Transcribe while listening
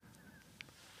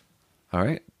All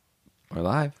right. We're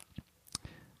live.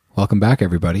 Welcome back,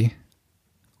 everybody.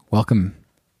 Welcome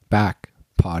back,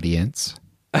 audience.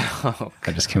 Oh,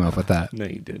 I just came up with that. no,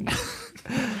 you didn't.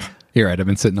 You're right. I've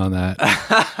been sitting on that.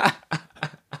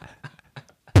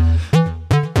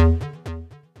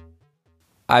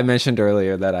 I mentioned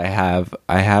earlier that I have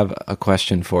a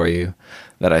question for you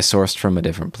that I sourced from a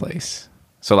different place.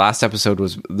 So last episode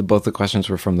was both the questions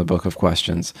were from the Book of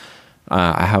Questions.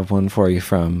 I have one for you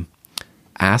from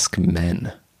Ask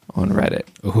Men on Reddit.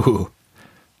 Ooh.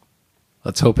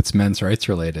 Let's hope it's men's rights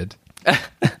related.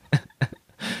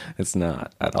 It's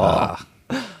not at all.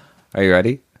 Are you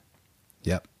ready?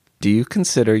 Yep. Do you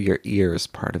consider your ears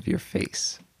part of your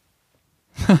face?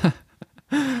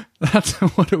 That's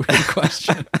what a weird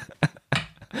question.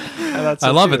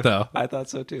 I love it, though. I thought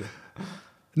so too.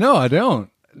 No, I don't.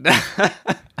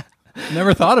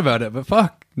 Never thought about it, but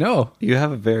fuck, no. You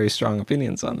have very strong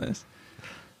opinions on this.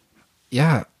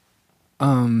 Yeah.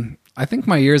 I think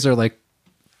my ears are like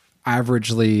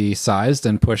averagely sized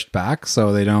and pushed back,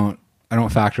 so I don't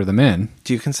factor them in.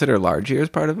 Do you consider large ears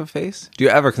part of a face? Do you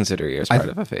ever consider ears part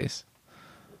of a face?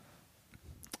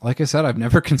 Like I said, I've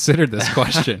never considered this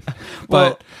question,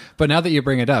 but now that you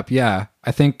bring it up, yeah,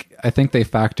 I think they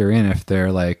factor in if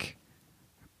they're like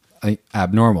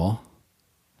abnormal.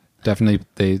 Definitely,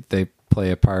 they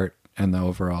play a part in the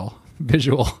overall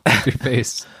visual of your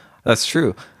face. That's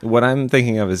true. What I'm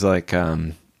thinking of is like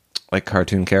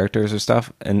cartoon characters or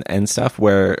stuff and stuff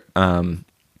where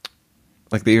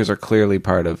like the ears are clearly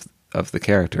part of the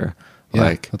character. Yeah,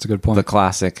 like that's a good point. The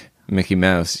classic Mickey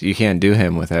Mouse, you can't do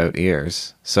him without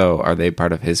ears. So are they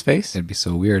part of his face? It'd be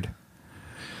so weird.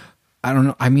 I don't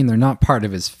know. I mean, they're not part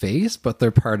of his face, but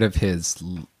they're part of his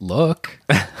look.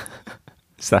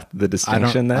 Is that the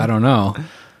distinction then? I don't know.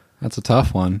 That's a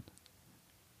tough one.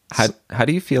 How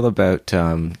do you feel about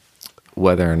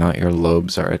whether or not your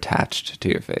lobes are attached to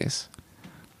your face?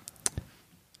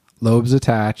 Lobes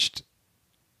attached,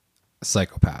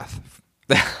 psychopath.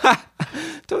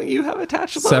 Don't you have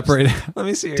attached lobes? Separated. Let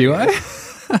me see your Do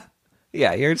ears. I?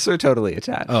 Yeah, yours are totally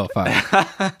attached. Oh, fine.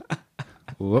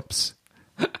 Whoops.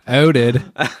 Outed.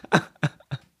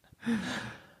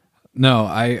 No,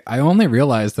 I only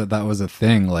realized that was a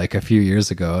thing like a few years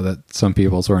ago, that some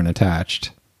people's weren't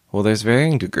attached. Well, there's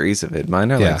varying degrees of it.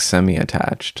 Mine are like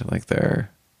semi-attached. Like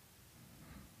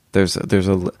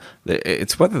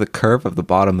it's whether the curve of the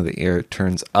bottom of the ear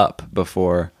turns up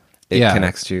before it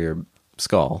connects to your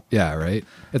skull. Yeah, right.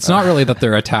 It's not really that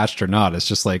they're attached or not. It's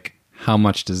just like, how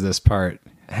much does this part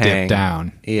dip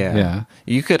down? Yeah.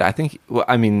 You could, I think,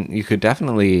 you could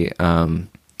definitely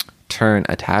turn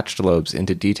attached lobes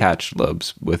into detached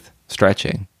lobes with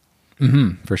stretching.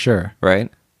 Mm-hmm, for sure.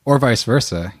 Right? Or vice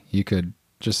versa. You could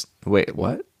just... Wait,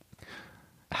 what?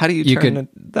 How do you turn it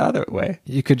the other way?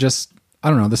 You could just, I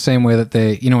don't know, the same way that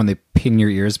they, when they pin your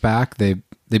ears back, they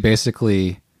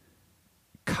basically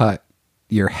cut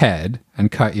your head and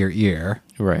cut your ear.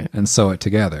 Right. And sew it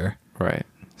together. Right.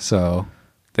 So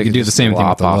they you could do the same thing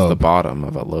with the off lobe. the bottom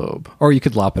of a lobe. Or you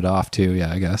could lop it off too,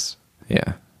 yeah, I guess.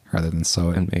 Yeah. Rather than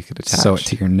sew it. And make it attached. Sew it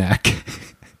to your neck.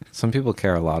 Some people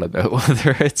care a lot about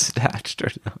whether it's attached or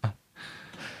not.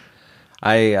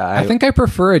 I think I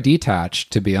prefer a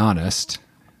detached, to be honest.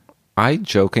 I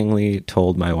jokingly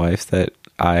told my wife that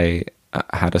I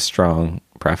had a strong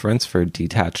preference for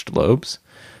detached lobes,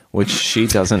 which she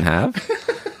doesn't have.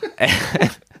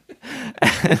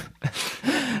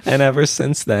 And ever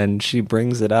since then, she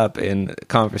brings it up in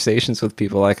conversations with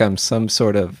people like I'm some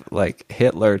sort of like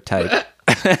Hitler type.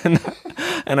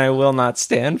 And I will not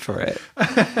stand for it.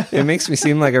 It makes me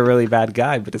seem like a really bad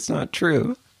guy, but it's not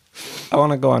true. I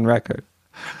want to go on record.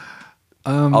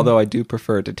 Although I do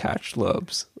prefer detached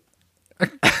lobes.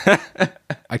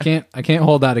 I can't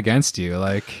hold that against you.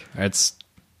 Like, it's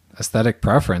aesthetic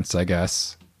preference, I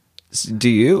guess. Do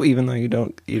you, even though you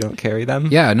don't carry them?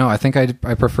 Yeah, no, I think I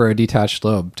prefer a detached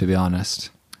lobe, to be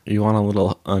honest. You want a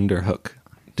little underhook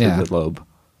to the lobe.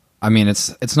 I mean,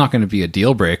 it's not going to be a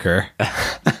deal breaker.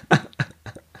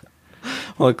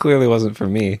 Well, it clearly wasn't for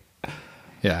me.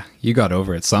 Yeah, you got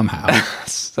over it somehow.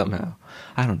 Somehow.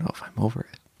 I don't know if I'm over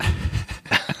it.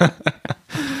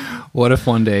 What if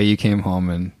one day you came home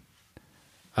and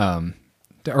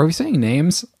are we saying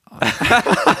names?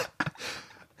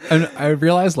 And I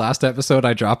realized last episode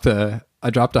I dropped a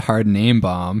hard name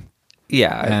bomb.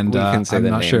 Yeah, and we can say I'm the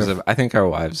not names sure of. I think our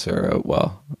wives are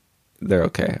they're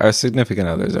okay. Our significant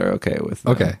others are okay with.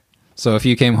 Okay, so if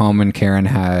you came home and Karen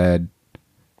had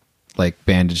like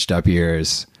bandaged up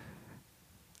ears,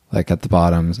 like at the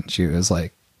bottoms, and she was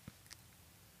like,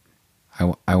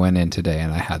 I went in today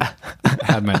and I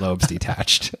had my lobes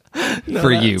detached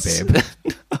for you, babe.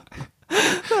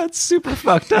 That's super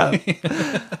fucked up.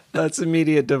 That's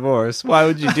immediate divorce. Why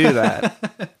would you do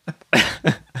that?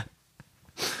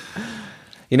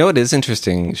 You know what is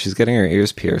interesting? She's getting her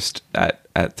ears pierced at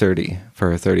 30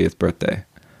 for her 30th birthday.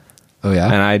 Oh yeah.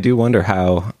 And I do wonder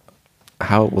how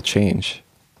it will change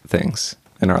things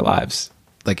in our lives.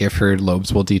 Like if her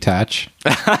lobes will detach.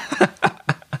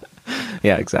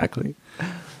 Yeah, exactly.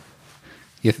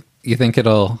 You think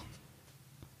it'll...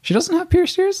 She doesn't have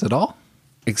pierced ears at all?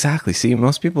 Exactly. See,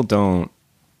 most people don't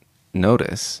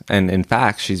notice. And in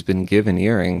fact, she's been given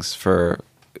earrings for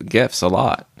gifts a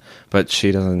lot, but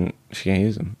she can't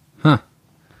use them. Huh.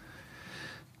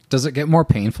 Does it get more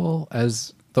painful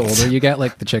as the older you get,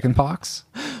 like the chicken pox?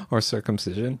 Or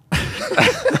circumcision.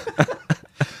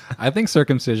 I think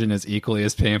circumcision is equally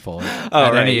as painful. At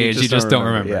Right. any age, you just don't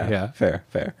remember. Yeah.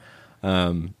 Fair.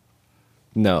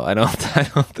 No, I don't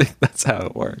think that's how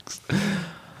it works.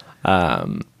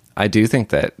 I do think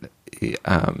that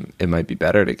it might be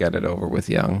better to get it over with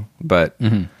young, but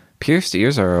pierced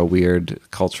ears are a weird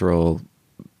cultural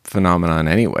phenomenon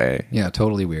anyway. Yeah,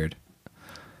 totally weird.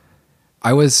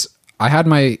 I had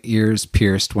my ears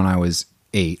pierced when I was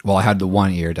 8. Well, I had the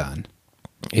one ear done.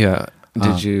 Yeah.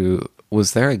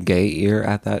 Was there a gay ear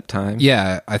at that time?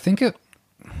 Yeah, I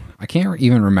can't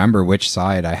even remember which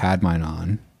side I had mine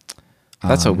on.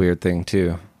 That's a weird thing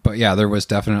too. But yeah, there was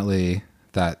definitely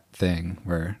that thing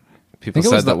where People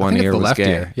said that one ear was gay,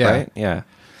 ear. Yeah. right? Yeah.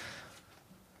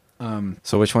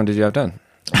 So which one did you have done?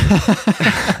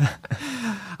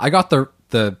 I got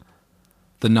the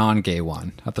non-gay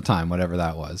one at the time, whatever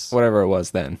that was. Whatever it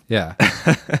was then. Yeah.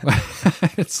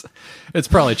 It's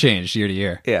probably changed year to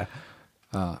year. Yeah.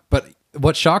 But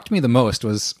what shocked me the most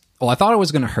was, I thought it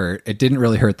was going to hurt. It didn't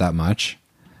really hurt that much.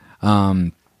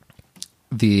 It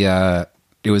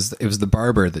was the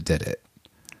barber that did it.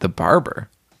 The barber?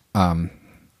 A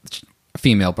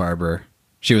female barber.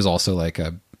 She was also like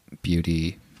a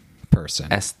beauty person.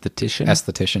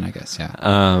 Esthetician, I guess.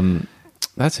 Yeah.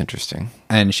 That's interesting.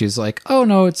 And she's like, oh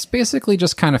no, it's basically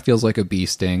just kind of feels like a bee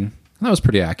sting. And that was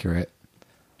pretty accurate.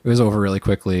 It was over really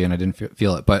quickly and I didn't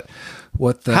feel it. But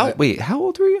how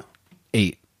old were you?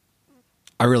 8.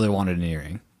 I really wanted an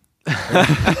earring.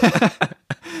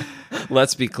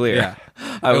 Let's be clear. Yeah.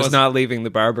 I was not leaving the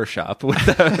barber shop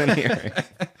without an earring.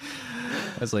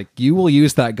 I was like, you will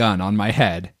use that gun on my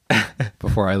head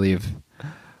before I leave.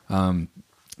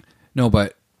 No,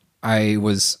 but I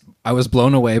was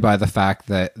blown away by the fact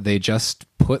that they just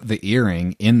put the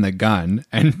earring in the gun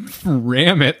and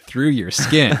ram it through your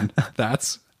skin.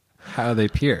 That's how they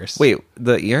pierce. Wait,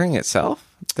 the earring itself?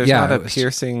 There's Yeah, not a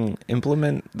piercing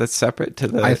implement that's separate to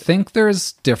the... I think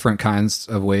there's different kinds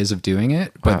of ways of doing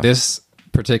it, but Wow. this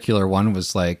particular one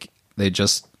was like,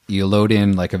 you load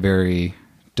in like a very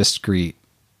discreet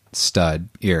stud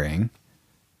earring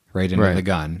right into the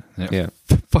gun. And it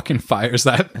fucking fires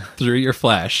that through your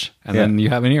flesh, and then you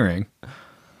have an earring.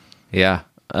 Yeah.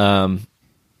 Yeah,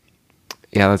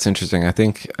 that's interesting. I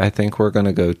think we're going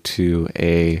to go to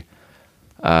a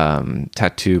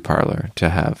tattoo parlor to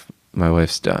have my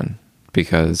wife's done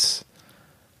because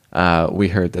we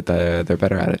heard that they're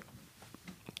better at it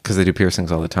because they do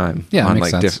piercings all the time. Yeah,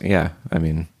 makes sense. I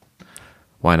mean,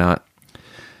 why not?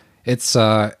 It's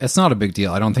not a big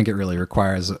deal. I don't think it really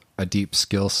requires a deep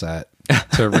skill set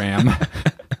to ram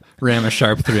a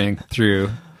sharp thing through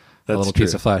a little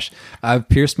piece of flesh. I've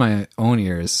pierced my own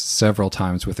ears several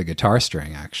times with a guitar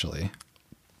string, actually.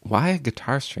 Why a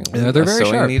guitar string? Yeah, they're very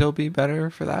sewing sharp. needle be better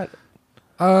for that?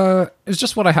 It's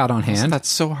just what I had on hand. That's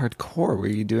so hardcore. Were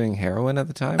you doing heroin at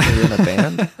the time? Were you in a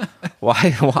band?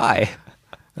 Why?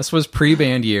 This was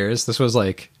pre-band years. This was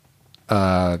like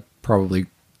probably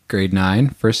grade 9,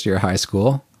 first year of high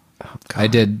school. Oh, I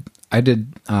did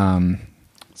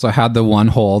so I had the one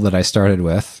hole that I started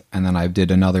with, and then I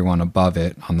did another one above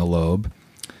it on the lobe.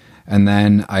 And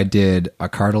then I did a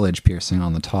cartilage piercing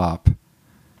on the top,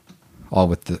 all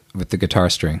with the guitar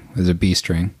string. It was a B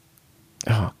string.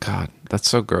 Oh God, that's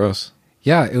so gross.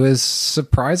 Yeah, it was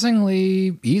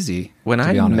surprisingly easy. When to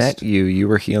I be honest. met you, you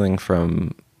were healing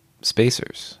from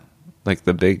spacers, like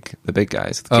the big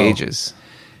guys, the cages.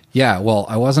 Yeah, well,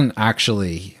 I wasn't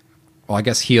actually... Well, I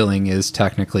guess healing is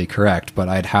technically correct, but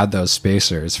I'd had those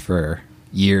spacers for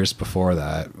years before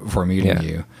that, before meeting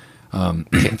you. Can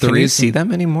you see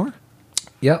them anymore?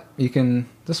 Yep, you can...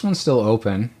 This one's still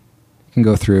open. You can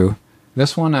go through.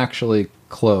 This one actually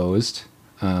closed,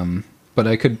 but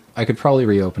I could probably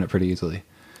reopen it pretty easily.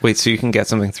 Wait, so you can get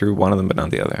something through one of them but not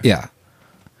the other? Yeah.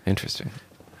 Interesting.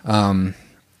 And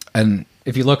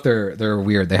if you look, they're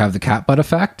weird. They have the cat butt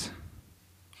effect.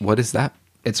 What is that?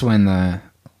 It's when the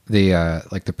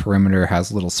like the perimeter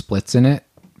has little splits in it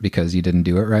because you didn't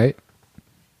do it right.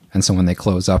 And so when they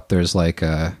close up, there's like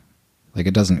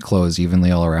it doesn't close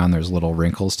evenly all around. There's little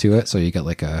wrinkles to it. So you get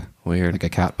like a Weird. like a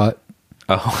cat butt.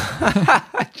 Oh,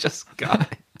 I just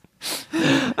got it.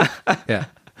 Yeah.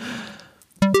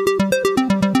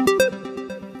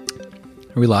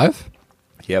 Are we live?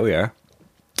 Yeah, we are.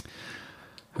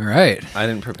 All right. I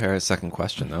didn't prepare a second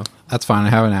question, though. That's fine. I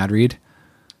have an ad read.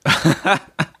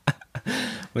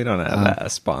 We don't have a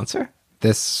sponsor.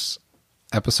 This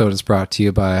episode is brought to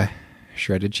you by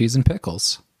Shredded Cheese and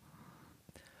Pickles.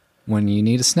 When you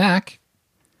need a snack,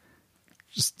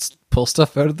 just pull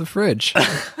stuff out of the fridge.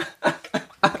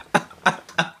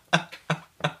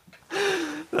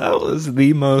 That was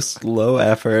the most low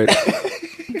effort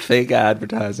fake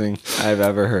advertising I've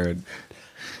ever heard.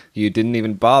 You didn't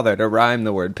even bother to rhyme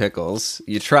the word pickles.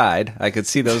 You tried. I could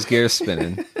see those gears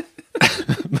spinning.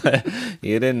 But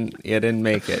you didn't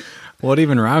make it. What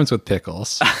even rhymes with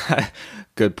pickles?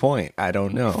 Good point. I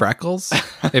don't know. Freckles?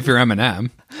 If you're Eminem.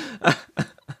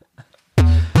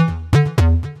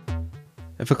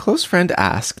 If a close friend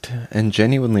asked and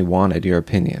genuinely wanted your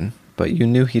opinion, but you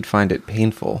knew he'd find it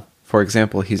painful, for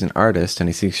example, he's an artist and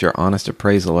he seeks your honest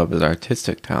appraisal of his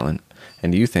artistic talent,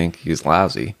 and you think he's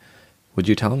lousy, would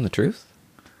you tell him the truth?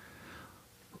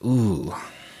 Ooh.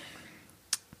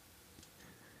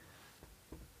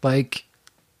 Like,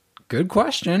 good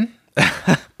question.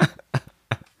 And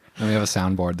we have a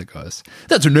soundboard that goes,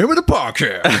 "That's the name of the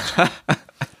podcast."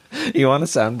 You want a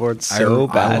soundboard so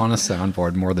bad? I want a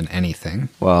soundboard more than anything.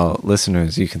 Well,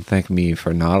 listeners, you can thank me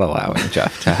for not allowing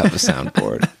Jeff to have a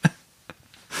soundboard.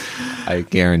 I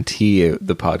guarantee you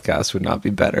the podcast would not be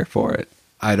better for it.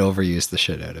 I'd overuse the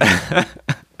shit out of it.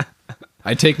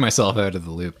 I'd take myself out of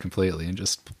the loop completely and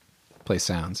just play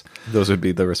sounds. Those would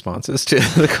be the responses to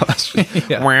the question.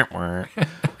 Yeah. Wah, wah.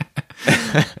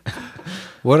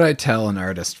 Would I tell an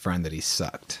artist friend that he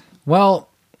sucked? Well,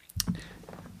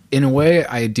 in a way,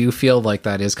 I do feel like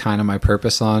that is kind of my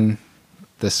purpose on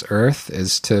this earth,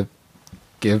 is to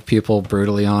give people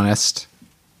brutally honest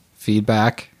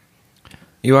feedback.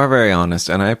 You are very honest,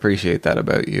 and I appreciate that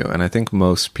about you. And I think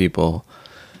most people,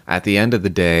 at the end of the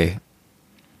day,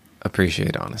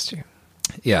 appreciate honesty.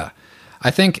 Yeah. I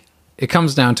think it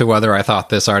comes down to whether I thought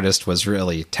this artist was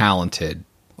really talented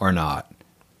or not.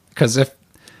 Because if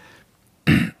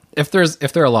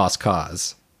they're a lost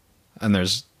cause, and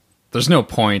there's no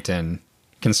point in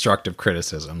constructive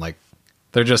criticism, like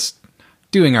they're just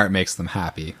doing art makes them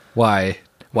happy. Why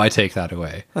take that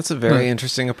away? That's a very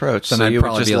interesting approach. Then So I'd you would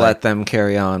probably just be let like- them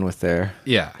carry on with their...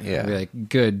 Yeah. Yeah. I'd be like,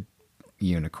 good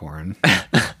unicorn.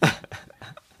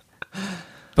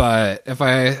 But if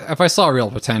I saw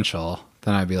real potential,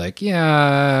 then I'd be like,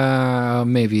 yeah,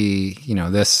 maybe,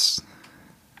 this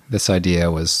idea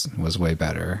was way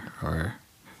better, or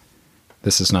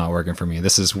this is not working for me.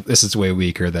 This is way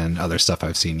weaker than other stuff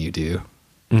I've seen you do.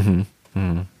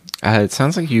 It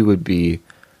sounds like you would be...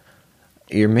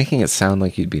 You're making it sound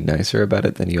like you'd be nicer about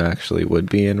it than you actually would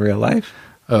be in real life.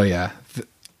 Oh yeah.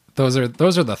 Those are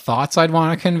the thoughts I'd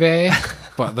want to convey,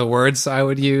 but the words I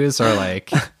would use are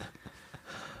like,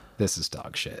 this is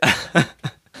dog shit.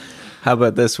 How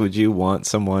about this? Would you want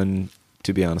someone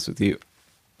to be honest with you?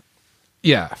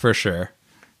 Yeah, for sure.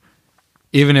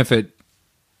 Even if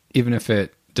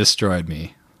it destroyed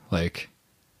me, like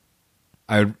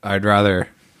I'd rather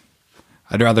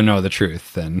know the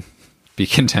truth than be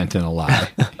content in a lie,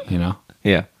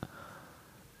 Yeah.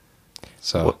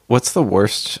 So What's the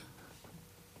worst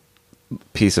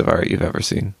piece of art you've ever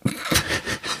seen?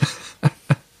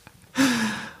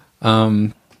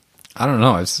 I don't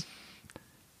know.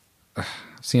 I've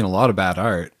seen a lot of bad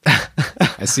art.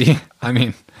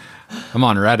 I'm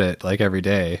on Reddit like every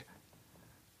day.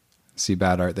 See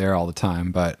bad art there all the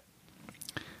time, but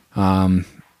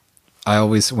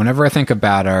whenever I think of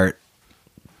bad art,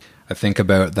 I think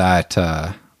about that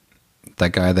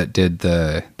guy that did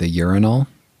the urinal.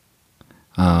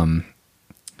 I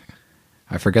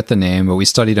forget the name, but we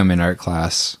studied him in art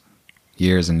class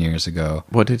years and years ago.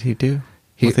 What did he do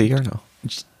with a urinal?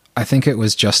 I think it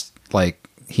was just like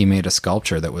he made a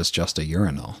sculpture that was just a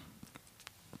urinal.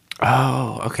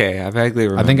 Oh, okay. I vaguely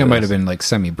remember. I think it might have been like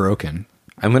semi-broken.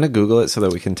 I'm going to Google it so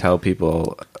that we can tell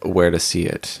people where to see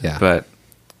it. Yeah. But,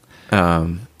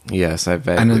 yes, I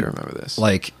vaguely remember this.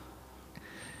 Like,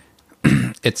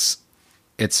 it's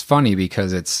funny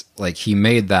because it's like he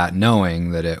made that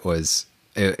knowing that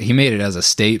he made it as a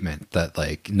statement that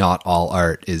like not all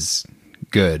art is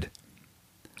good.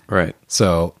 Right.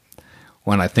 So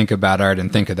when I think about art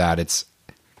and think of that,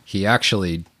 he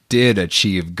actually did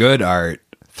achieve good art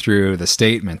through the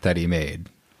statement that he made,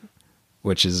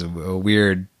 which is a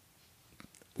weird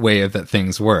way that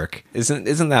things work.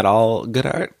 Isn't that all good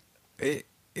art?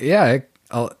 Yeah,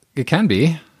 it can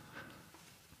be.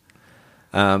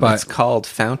 But- It's called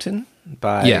Fountain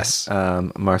by Yes.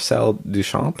 Marcel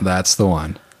Duchamp. That's the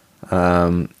one.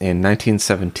 In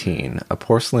 1917, a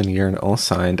porcelain urinal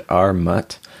signed R.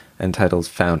 Mutt entitled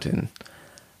Fountain.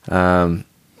 In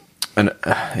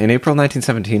April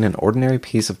 1917, an ordinary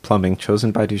piece of plumbing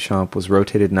chosen by Duchamp was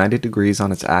rotated 90 degrees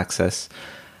on its axis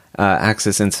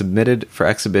and submitted for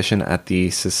exhibition at the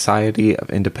Society of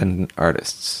Independent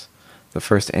Artists, the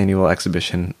first annual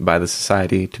exhibition by the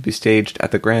Society to be staged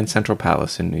at the Grand Central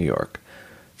Palace in New York.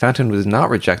 Fountain was not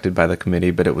rejected by the committee,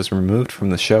 but it was removed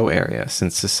from the show area,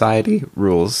 since Society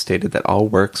rules stated that all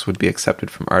works would be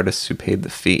accepted from artists who paid the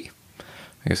fee.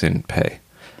 I guess they didn't pay.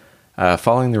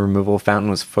 Following the removal, Fountain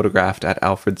was photographed at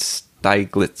Alfred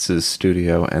Stieglitz's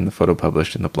studio, and the photo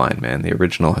published in The Blind Man. The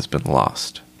original has been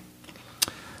lost.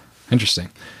 Interesting.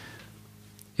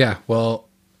 Yeah, well,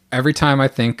 every time I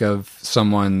think of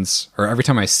every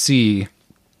time I see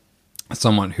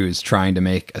someone who's trying to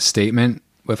make a statement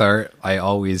with art, I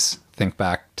always think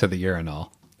back to the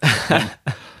urinal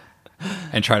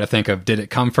and try to think of, did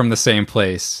it come from the same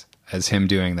place as him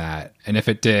doing that? And if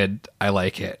it did, I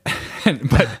like it.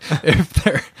 But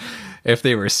if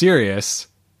they were serious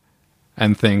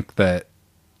and think that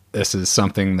this is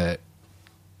something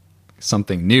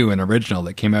new and original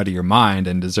that came out of your mind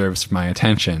and deserves my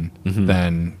attention,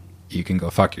 then you can go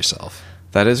fuck yourself.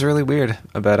 That is really weird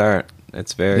about art.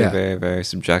 It's very, very, very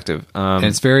subjective. And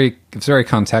it's very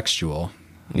contextual.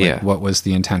 Like, Yeah. what was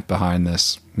the intent behind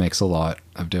this makes a lot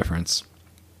of difference.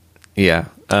 Yeah.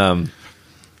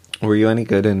 Were you any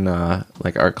good in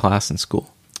like art class in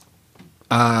school?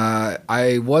 I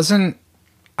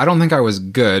don't think I was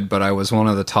good, but I was one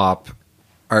of the top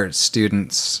art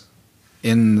students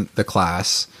in the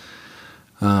class.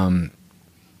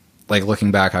 Like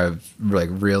looking back, I was like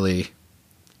really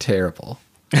terrible,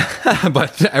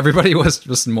 but everybody was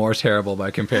just more terrible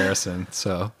by comparison.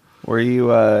 So Were you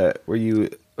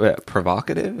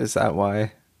provocative? Is that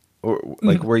why? Or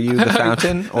like, were you the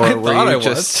fountain, or I were thought you I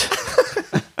just?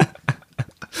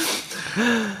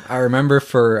 I remember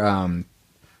for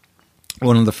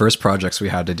one of the first projects we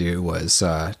had to do was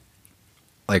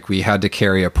like we had to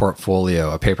carry a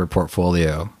paper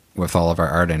portfolio with all of our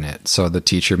art in it. So the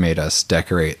teacher made us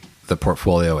decorate the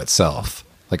portfolio itself,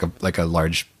 like a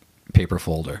large paper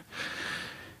folder.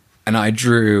 And I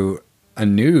drew a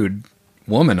nude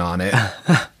woman on it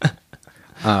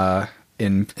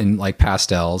in like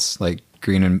pastels, like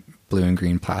blue and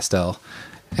green pastel.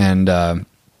 And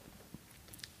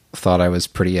thought I was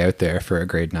pretty out there for a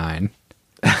grade 9.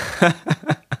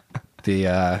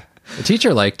 The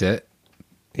teacher liked it,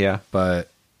 Yeah.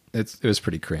 but it was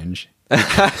pretty cringe.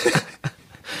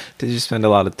 Did you spend a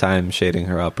lot of time shading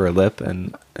her upper lip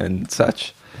and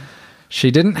such?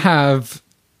 She didn't have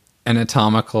an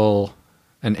anatomical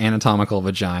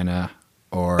vagina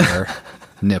or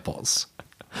nipples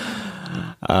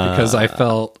because I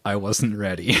felt I wasn't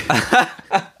ready.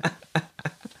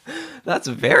 That's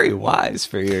very wise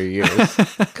for your years,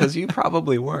 because you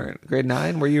probably weren't. Grade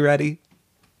 9, were you ready?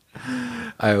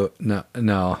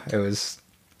 No, it was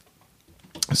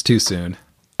too soon.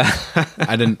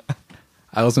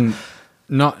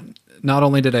 Not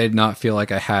only did I not feel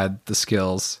like I had the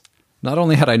skills, not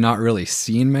only had I not really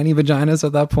seen many vaginas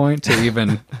at that point to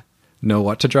even know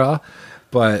what to draw,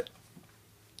 but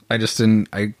I didn't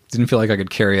feel like I could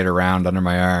carry it around under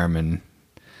my arm. And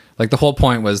like the whole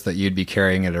point was that you'd be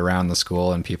carrying it around the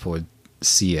school and people would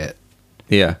see it.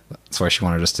 Yeah. That's why she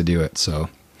wanted us to do it. So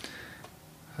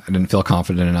I didn't feel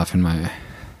confident enough in my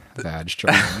badge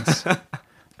drawings.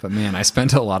 But man, I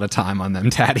spent a lot of time on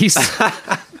them tatties.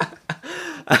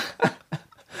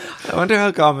 I wonder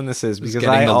how common this is, because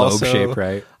getting the lobe shape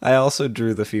right. I also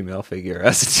drew the female figure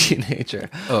as a teenager.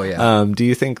 Oh yeah. Do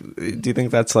you think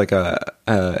that's like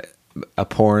a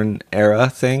porn era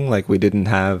thing? Like, we didn't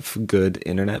have good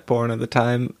internet porn at the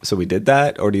time, so we did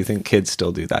that, or do you think kids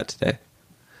still do that today?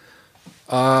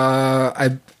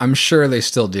 I'm sure they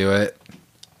still do it.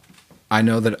 I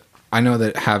know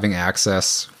that having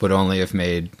access would only have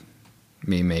made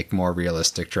me make more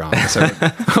realistic drawings. So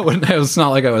it's not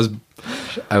like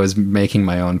I was making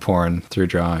my own porn through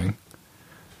drawing.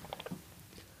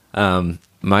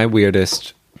 My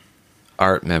weirdest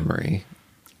art memory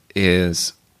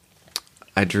is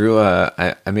I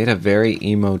made a very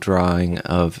emo drawing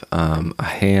of a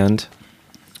hand.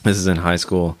 This is in high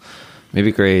school,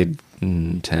 maybe grade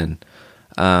 10.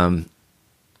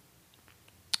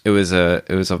 It was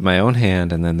of my own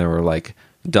hand, and then there were like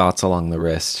dots along the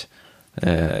wrist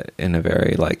in a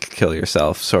very like kill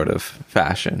yourself sort of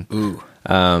fashion. Ooh.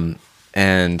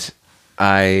 And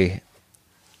when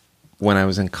I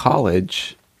was in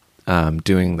college,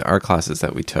 doing the art classes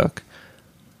that we took,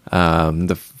 one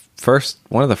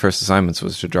of the first assignments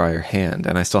was to draw your hand,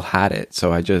 and I still had it,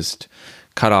 so I just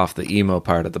cut off the emo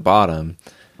part at the bottom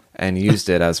and used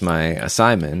it as my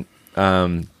assignment.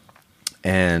 And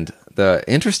the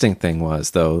interesting thing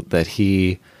was, though, that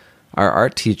our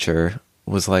art teacher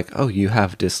was like, "Oh, you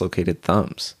have dislocated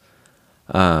thumbs,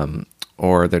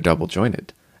 or they're double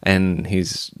jointed," and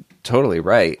he's totally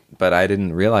right. But I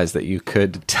didn't realize that you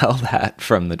could tell that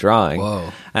from the drawing.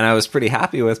 Whoa. And I was pretty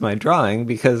happy with my drawing,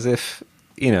 because if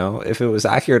it was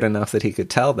accurate enough that he could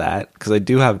tell that, because I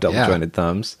do have double jointed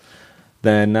thumbs,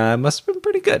 then it must have been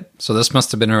pretty good. So this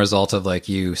must have been a result of like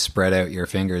you spread out your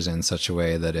fingers in such a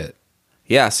way that it...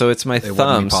 Yeah, so it's my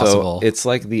thumb, so possible. it's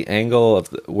like the angle of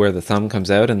where the thumb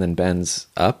comes out and then bends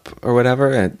up or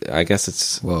whatever. And I guess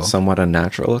it's somewhat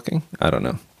unnatural looking. I don't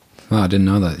know. Oh, I didn't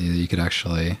know that you could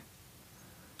actually,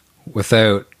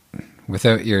 without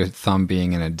your thumb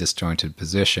being in a disjointed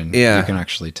position, you can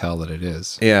actually tell that it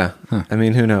is. Yeah. Huh. I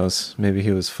mean, who knows? Maybe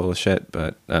he was full of shit,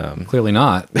 but... Clearly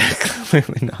not.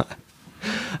 Clearly not.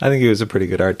 I think he was a pretty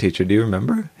good art teacher. Do you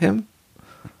remember him?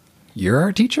 Your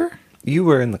art teacher? You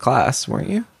were in the class, weren't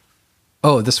you?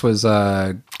 Oh, this was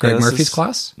Greg Murphy's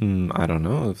class? I don't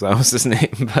know if that was his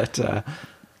name, but...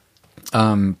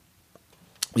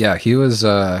 yeah, he was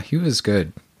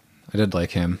good. I did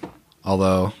like him.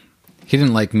 Although, he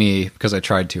didn't like me because I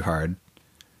tried too hard.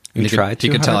 You tried too hard? He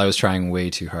could tell I was trying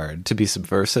way too hard. To be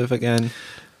subversive again?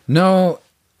 No.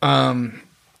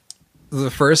 The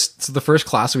first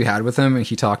class we had with him,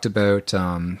 he talked about...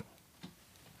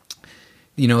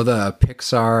 the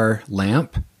Pixar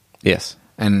lamp? Yes.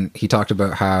 And he talked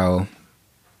about how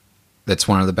that's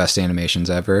one of the best animations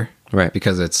ever. Right.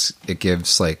 Because it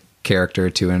gives like character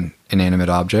to an inanimate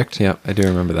object. Yeah, I do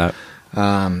remember that.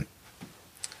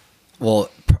 Well,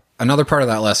 another part of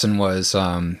that lesson was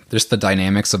just the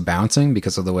dynamics of bouncing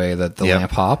because of the way that the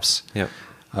lamp hops. Yep.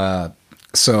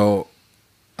 So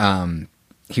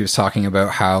he was talking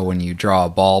about how when you draw a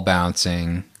ball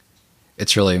bouncing,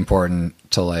 it's really important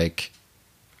to like...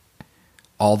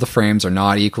 all the frames are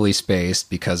not equally spaced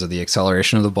because of the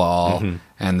acceleration of the ball,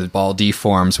 and the ball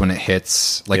deforms when it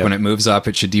hits. Like when it moves up,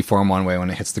 it should deform one way.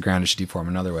 When it hits the ground, it should deform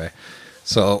another way.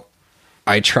 So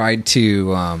I tried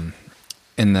to, on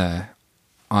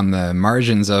the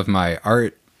margins of my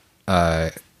art,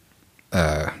 like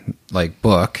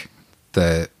book,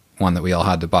 the one that we all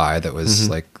had to buy that was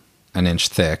like an inch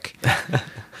thick,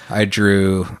 I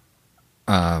drew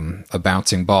a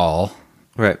bouncing ball.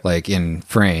 Right. Like in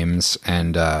frames,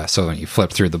 and so when you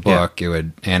flip through the book, it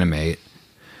would animate.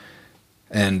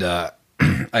 And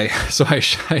I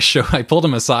pulled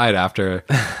him aside after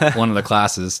one of the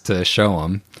classes to show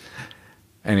him,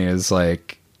 and he was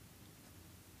like,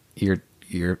 "You're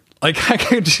like, I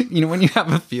could, when you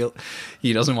have a feel."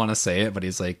 He doesn't want to say it, but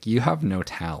he's like, "You have no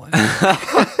talent."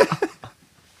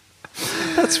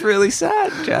 That's really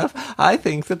sad, Jeff. I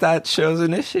think that shows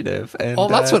initiative. And,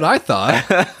 that's what I thought.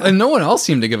 And no one else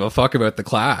seemed to give a fuck about the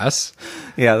class.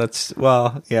 Yeah,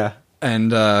 yeah.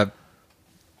 And I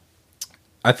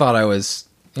thought I was,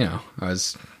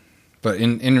 but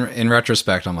in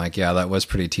retrospect, I'm like, yeah, that was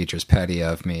pretty teacher's petty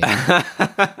of me.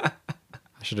 I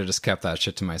should have just kept that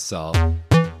shit to myself.